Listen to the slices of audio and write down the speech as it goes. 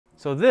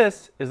So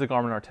this is the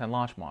Garmin R10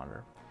 launch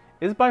monitor.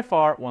 It is by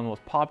far one of the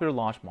most popular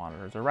launch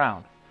monitors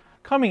around,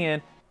 coming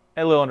in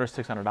at a little under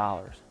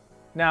 $600.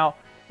 Now,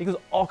 it gives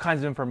all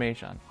kinds of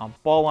information on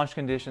ball launch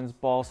conditions,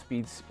 ball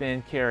speed,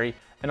 spin, carry,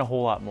 and a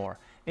whole lot more.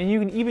 And you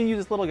can even use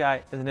this little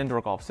guy as an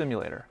indoor golf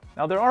simulator.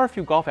 Now, there are a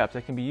few golf apps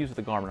that can be used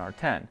with the Garmin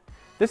R10.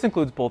 This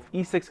includes both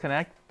E6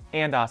 Connect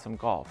and Awesome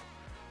Golf.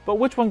 But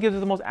which one gives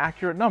us the most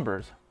accurate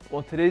numbers?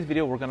 Well, in today's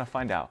video, we're going to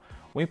find out.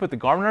 We put the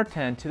Garmin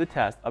R10 to the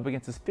test up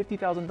against this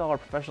 $50,000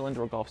 professional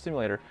indoor golf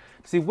simulator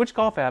to see which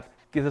golf app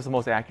gives us the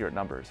most accurate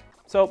numbers.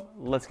 So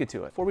let's get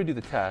to it. Before we do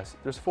the test,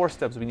 there's 4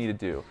 steps we need to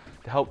do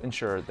to help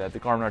ensure that the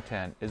Garmin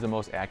R10 is the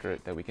most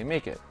accurate that we can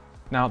make it.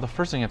 Now, the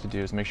first thing you have to do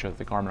is make sure that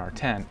the Garmin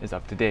R10 is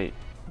up to date.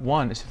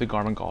 One is through the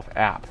Garmin Golf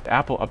app. The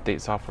app will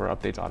update software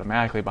updates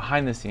automatically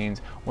behind the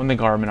scenes when the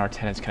Garmin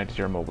R10 is connected to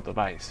your mobile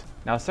device.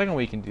 Now, the second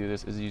way you can do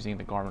this is using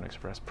the Garmin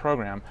Express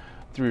program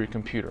through your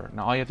computer.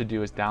 Now, all you have to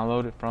do is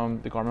download it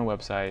from the Garmin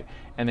website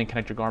and then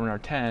connect your Garmin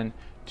R10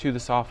 to the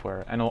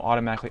software, and it'll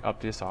automatically update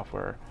the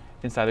software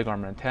inside the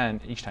Garmin R10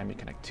 each time you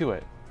connect to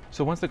it.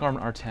 So once the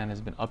Garmin R10 has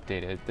been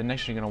updated, the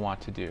next thing you're going to want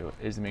to do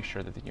is make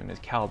sure that the unit is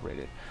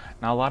calibrated.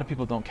 Now, a lot of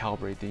people don't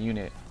calibrate the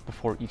unit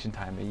before each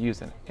time they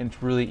use it, and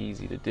it's really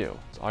easy to do.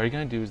 So all you're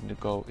going to do is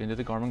go into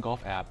the Garmin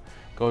Golf app,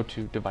 go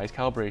to device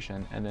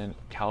calibration, and then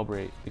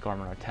calibrate the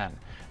Garmin R10.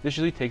 This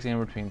usually takes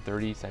anywhere between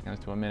 30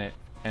 seconds to a minute,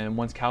 and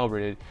once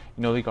calibrated,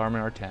 you know the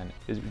Garmin R10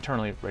 is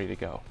eternally ready to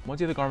go. Once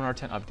you have the Garmin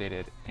R10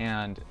 updated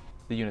and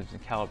the unit has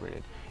been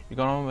calibrated, you're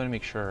going to want to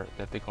make sure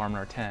that the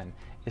Garmin R10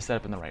 is set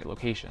up in the right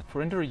location.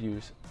 For indoor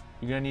use,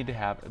 you're going to need to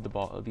have the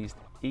ball at least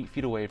 8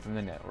 feet away from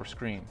the net or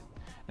screen.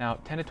 Now,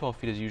 10 to 12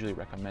 feet is usually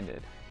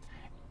recommended,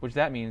 which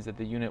that means that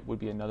the unit would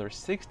be another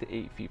 6 to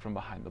 8 feet from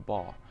behind the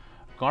ball.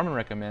 Garmin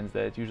recommends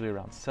that it's usually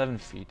around 7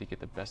 feet to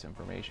get the best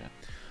information.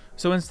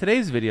 So in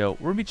today's video,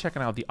 we're going to be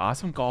checking out the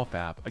Awesome Golf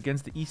app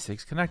against the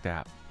E6 Connect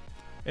app.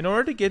 In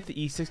order to get the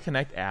E6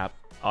 Connect app,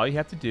 all you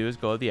have to do is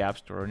go to the App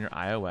Store on your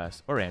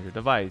iOS or Android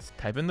device.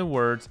 Type in the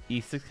words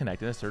E6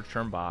 Connect in the search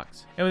term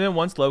box, and then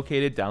once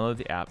located, download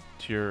the app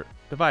to your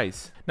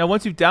device. Now,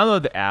 once you've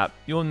downloaded the app,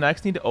 you'll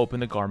next need to open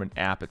the Garmin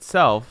app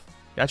itself.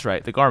 That's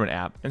right, the Garmin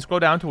app, and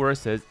scroll down to where it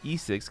says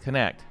E6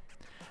 Connect.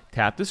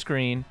 Tap the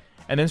screen,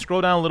 and then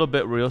scroll down a little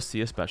bit where you'll see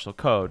a special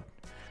code.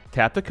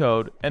 Tap the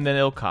code, and then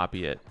it'll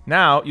copy it.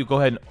 Now, you go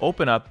ahead and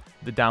open up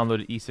the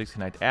downloaded E6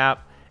 Connect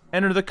app,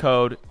 enter the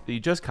code that you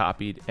just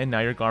copied, and now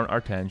your Garmin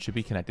R10 should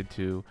be connected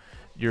to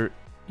your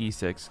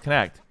E6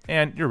 Connect,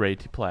 and you're ready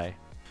to play.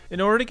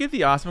 In order to get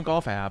the Awesome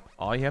Golf app,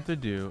 all you have to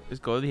do is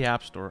go to the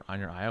App Store on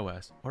your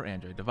iOS or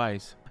Android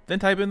device. Then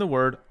type in the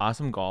word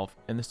Awesome Golf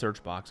in the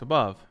search box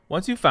above.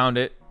 Once you've found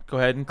it, go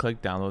ahead and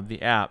click Download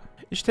the app.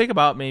 It should take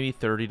about maybe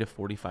 30 to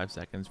 45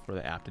 seconds for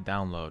the app to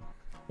download.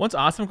 Once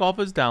Awesome Golf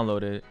is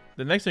downloaded,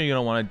 the next thing you're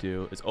going to want to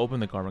do is open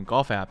the Garmin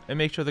Golf app and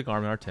make sure the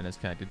Garmin R10 is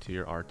connected to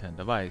your R10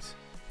 device.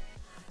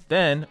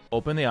 Then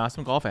open the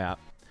Awesome Golf app,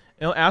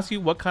 and it'll ask you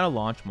what kind of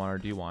launch monitor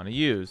do you want to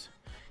use.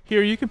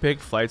 Here you can pick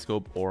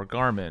FlightScope or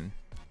Garmin.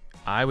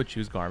 I would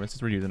choose Garmin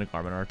since we're using a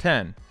Garmin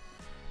R10.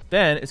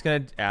 Then it's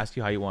going to ask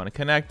you how you want to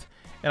connect,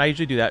 and I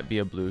usually do that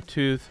via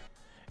Bluetooth,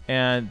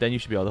 and then you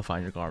should be able to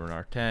find your Garmin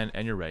R10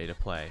 and you're ready to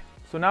play.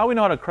 So now we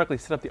know how to correctly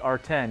set up the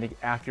R10 to get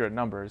accurate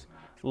numbers.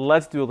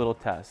 Let's do a little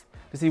test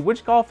to see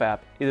which golf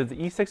app, either the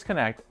E6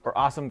 Connect or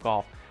Awesome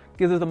Golf,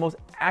 gives us the most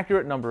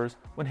accurate numbers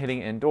when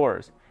hitting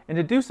indoors. And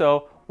to do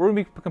so, we're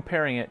going to be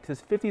comparing it to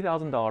this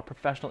 $50,000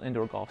 professional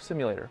indoor golf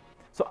simulator.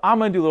 So I'm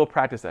going to do a little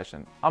practice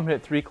session. I'm going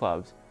to hit 3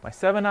 clubs, my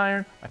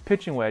 7-iron, my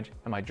pitching wedge,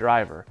 and my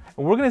driver.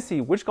 And we're going to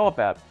see which golf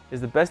app is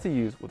the best to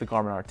use with the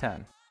Garmin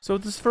R10. So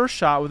with this first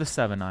shot with a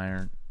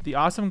 7-iron, the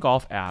Awesome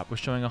Golf app was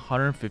showing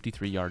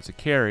 153 yards of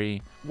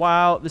carry,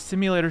 while the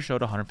simulator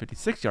showed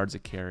 156 yards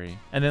of carry.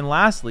 And then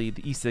lastly,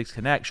 the E6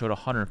 Connect showed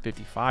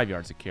 155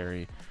 yards of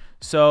carry.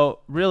 So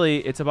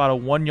really, it's about a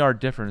 1-yard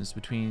difference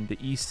between the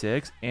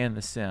E6 and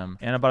the Sim,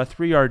 and about a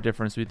 3-yard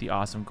difference with the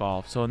Awesome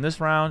Golf. So in this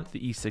round,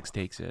 the E6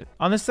 takes it.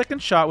 On the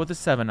second shot with the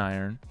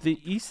 7-iron, the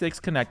E6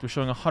 Connect was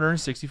showing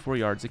 164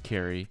 yards of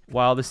carry,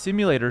 while the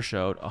simulator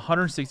showed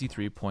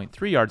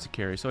 163.3 yards of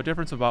carry, so a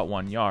difference of about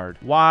 1 yard,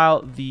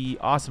 while the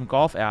Awesome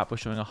Golf app was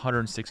showing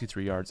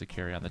 163 yards of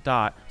carry on the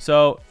dot.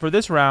 So for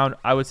this round,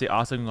 I would say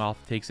Awesome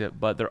Golf takes it,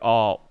 but they're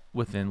all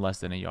within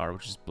less than a yard,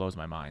 which just blows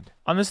my mind.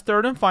 On this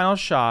third and final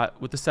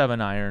shot with the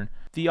 7-iron,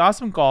 the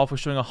Awesome Golf was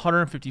showing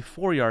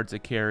 154 yards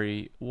of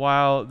carry,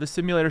 while the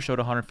simulator showed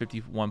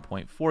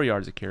 151.4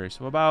 yards of carry,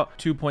 so about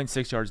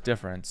 2.6 yards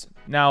difference.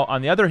 Now,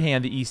 on the other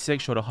hand, the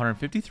E6 showed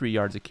 153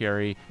 yards of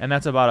carry, and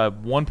that's about a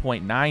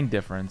 1.9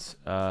 difference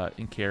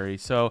in carry.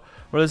 So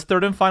for this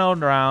third and final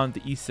round, the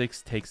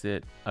E6 takes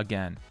it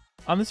again.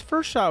 On this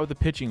first shot with the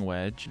pitching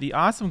wedge, the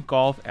Awesome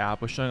Golf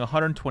app was showing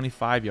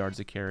 125 yards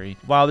of carry,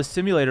 while the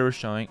simulator was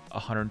showing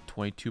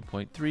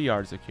 122.3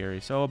 yards of carry,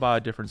 so about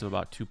a difference of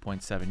about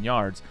 2.7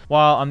 yards.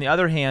 While on the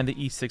other hand, the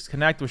E6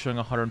 Connect was showing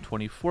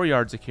 124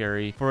 yards of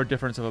carry for a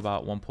difference of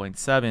about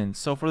 1.7.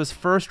 So for this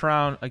first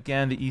round,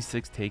 again, the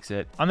E6 takes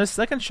it. On this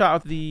second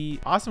shot, the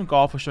Awesome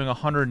Golf was showing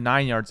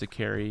 109 yards of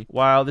carry,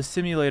 while the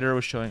simulator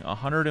was showing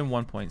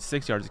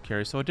 101.6 yards of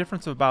carry, so a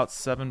difference of about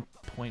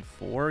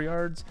 7.4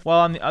 yards. While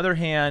on the other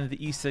hand, the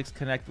E6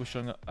 Connect was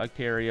showing a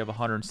carry of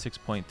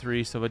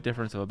 106.3, so a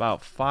difference of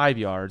about 5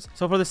 yards.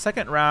 So for the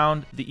second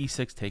round, the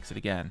E6 takes it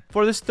again.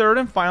 For this third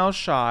and final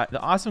shot,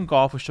 the Awesome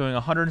Golf was showing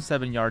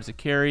 107 yards of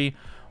carry,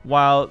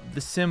 while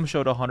the sim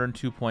showed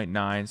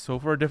 102.9, so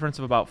for a difference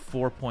of about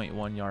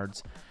 4.1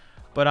 yards.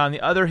 But on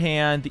the other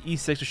hand, the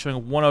E6 is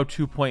showing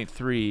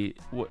 102.3,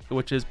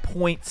 which is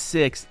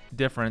 0.6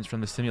 difference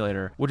from the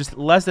simulator, which is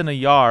less than a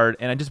yard,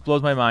 and it just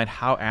blows my mind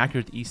how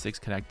accurate the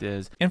E6 Connect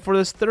is. And for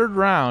this third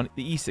round,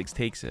 the E6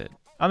 takes it.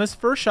 On this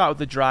first shot with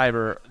the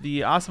driver,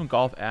 the Awesome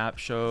Golf app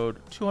showed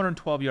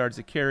 212 yards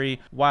of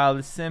carry, while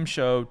the sim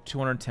showed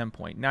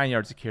 210.9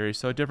 yards of carry,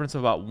 so a difference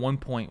of about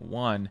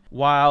 1.1,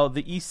 while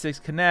the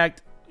E6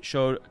 Connect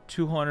showed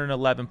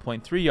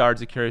 211.3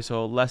 yards of carry,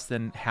 so less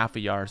than half a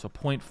yard, so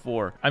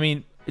 0.4. I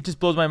mean, it just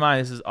blows my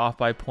mind. This is off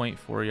by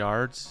 0.4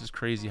 yards. This is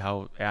crazy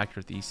how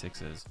accurate the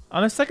E6 is.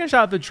 On the second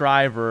shot of the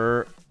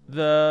driver,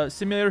 the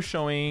simulator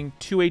showing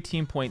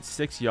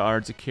 218.6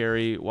 yards of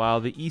carry, while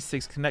the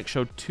E6 Connect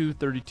showed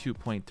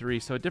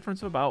 232.3, so a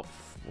difference of about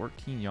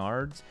 14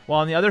 yards.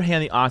 While on the other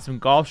hand, the Awesome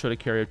Golf showed a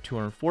carry of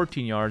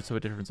 214 yards, so a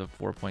difference of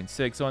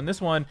 4.6. So on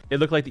this one, it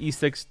looked like the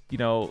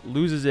E6,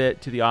 loses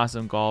it to the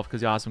Awesome Golf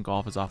because the Awesome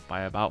Golf is off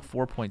by about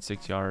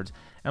 4.6 yards.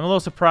 I'm a little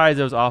surprised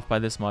it was off by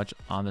this much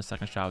on the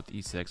second shot with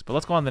the E6, but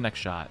let's go on to the next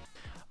shot.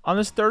 On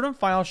this third and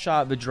final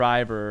shot, the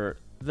driver,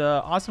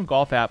 the Awesome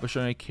Golf app was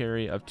showing a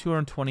carry of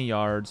 220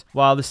 yards,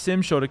 while the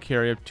sim showed a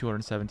carry of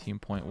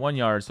 217.1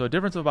 yards, so a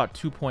difference of about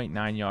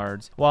 2.9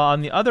 yards. While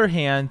on the other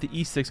hand, the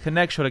E6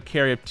 Connect showed a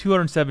carry of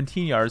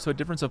 217 yards, so a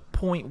difference of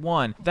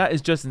 0.1. That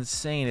is just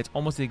insane. It's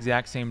almost the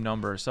exact same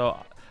number. So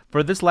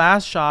for this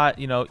last shot,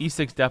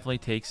 E6 definitely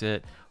takes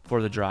it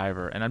for the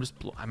driver, and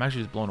I'm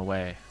actually just blown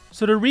away.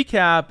 So to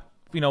recap,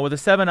 with a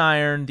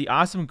 7-iron, the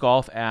Awesome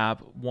Golf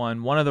app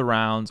won one of the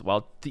rounds,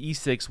 while the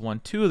E6 won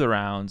 2 of the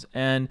rounds.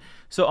 And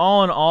so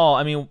all in all,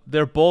 I mean,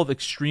 they're both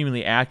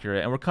extremely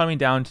accurate, and we're coming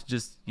down to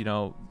just,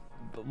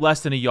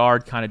 less than a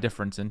yard kind of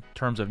difference in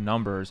terms of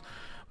numbers.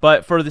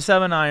 But for the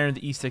 7-iron,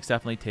 the E6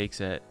 definitely takes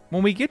it.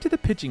 When we get to the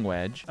pitching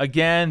wedge,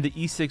 again, the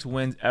E6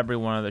 wins every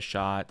one of the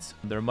shots.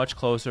 They're much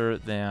closer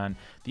than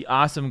the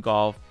Awesome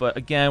Golf, but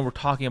again, we're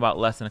talking about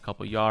less than a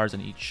couple yards in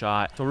each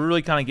shot. So we're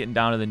really kind of getting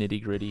down to the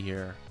nitty-gritty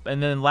here.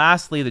 And then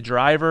lastly, the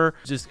driver,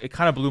 it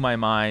kind of blew my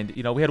mind.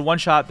 We had one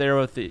shot there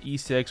with the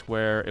E6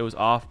 where it was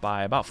off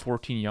by about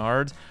 14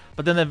 yards,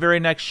 but then the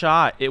very next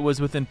shot, it was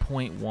within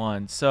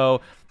 0.1.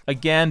 So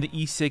again, the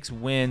E6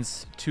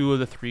 wins 2 of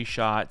the 3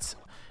 shots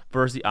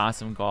versus the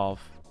Awesome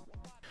Golf.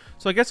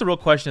 So I guess the real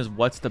question is,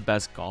 what's the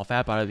best golf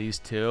app out of these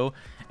two?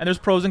 And there's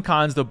pros and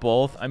cons to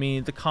both. I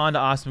mean, the con to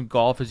Awesome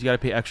Golf is you got to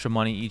pay extra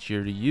money each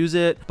year to use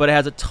it, but it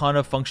has a ton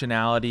of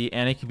functionality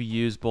and it can be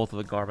used both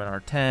with the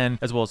Garmin R10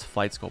 as well as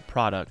FlightScope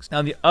products. Now,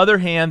 on the other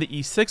hand, the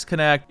E6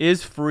 Connect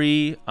is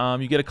free.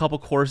 You get a couple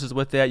courses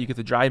with that. You get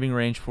the driving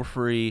range for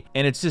free,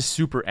 and it's just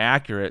super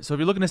accurate. So if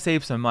you're looking to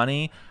save some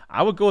money,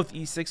 I would go with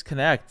E6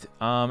 Connect.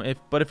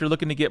 But if you're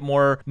looking to get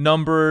more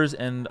numbers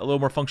and a little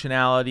more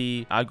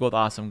functionality, I'd go with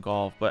Awesome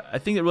Golf. But I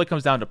think it really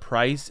comes down to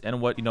price and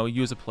what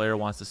you as a player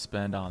wants to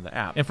spend on the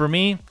app. And for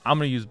me, I'm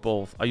going to use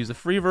both. I'll use the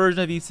free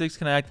version of E6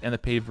 Connect and the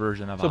paid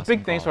version of Awesome Golf. So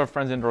big thanks to our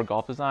friends at Indoor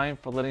Golf Design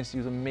for letting us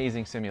use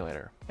amazing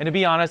simulator. And to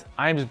be honest,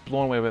 I'm just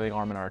blown away by the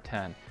Garmin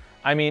R10.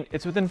 I mean,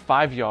 it's within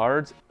 5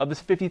 yards of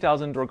this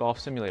 $50,000 indoor golf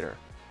simulator.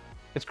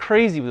 It's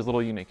crazy what this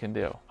little unit can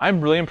do.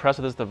 I'm really impressed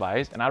with this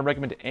device, and I'd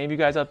recommend to any of you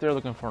guys out there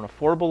looking for an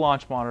affordable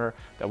launch monitor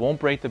that won't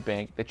break the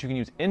bank, that you can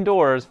use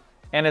indoors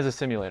and as a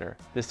simulator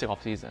this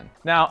golf season.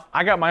 Now,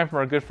 I got mine from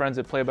our good friends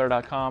at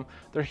playbetter.com.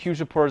 They're huge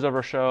supporters of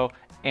our show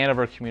and of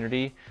our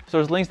community. So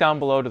there's links down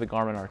below to the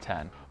Garmin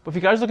R10. But if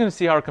you guys are looking to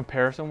see how our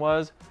comparison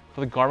was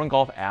for the Garmin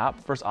Golf app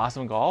versus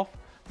Awesome Golf,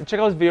 then check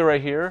out this video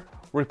right here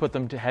where we put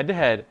them head to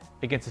head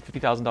against the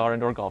 $50,000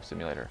 indoor golf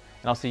simulator.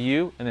 And I'll see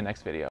you in the next video.